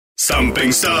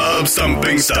Stumping Stubbs,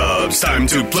 Stumping Stubbs. Time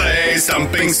to play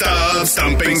Stumping Stubbs,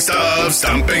 Stumping Stubbs,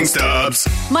 Stumping Stubbs.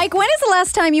 Mike, when is the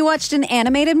last time you watched an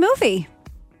animated movie?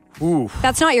 Ooh.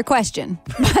 That's not your question.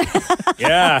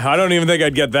 Yeah, I don't even think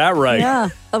I'd get that right. Yeah.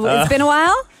 It's been a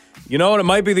while? You know what? It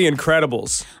might be The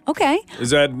Incredibles. Okay. Is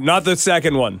that not the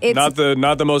second one? Not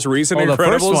the most recent Incredibles? The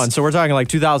first one. So we're talking like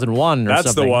 2001 or That's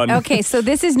something. the one. Okay, so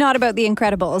this is not about The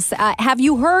Incredibles. Have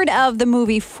you heard of the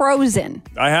movie Frozen?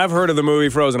 I have heard of the movie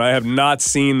Frozen. I have not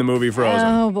seen the movie Frozen.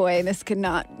 Oh, boy, this could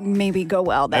not maybe go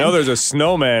well then. I know there's a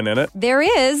snowman in it. There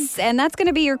is, and that's going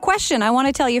to be your question. I want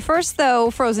to tell you first,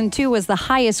 though, Frozen 2 was the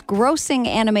highest grossing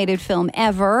animated film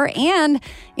ever, and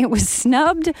it was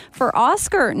snubbed for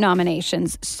Oscar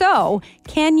nominations. So,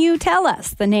 can you tell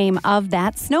us the name of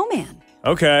that snowman?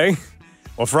 Okay.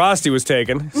 Well, Frosty was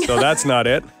taken, so that's not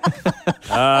it.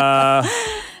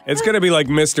 It's going to be like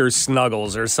Mr.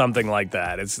 Snuggles or something like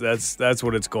that. That's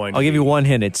what it's going to be. I'll give you one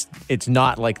hint. It's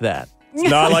not like that. It's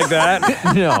not like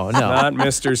that? No. Not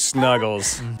Mr.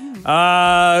 Snuggles.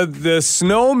 The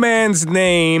snowman's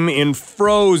name in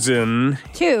Frozen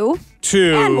Two.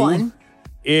 and 1.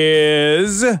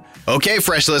 is... Okay,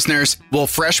 Fresh listeners, will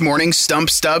Fresh Morning stump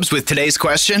Stubbs with today's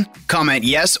question? Comment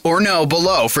yes or no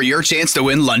below for your chance to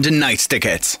win London Knights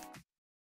tickets.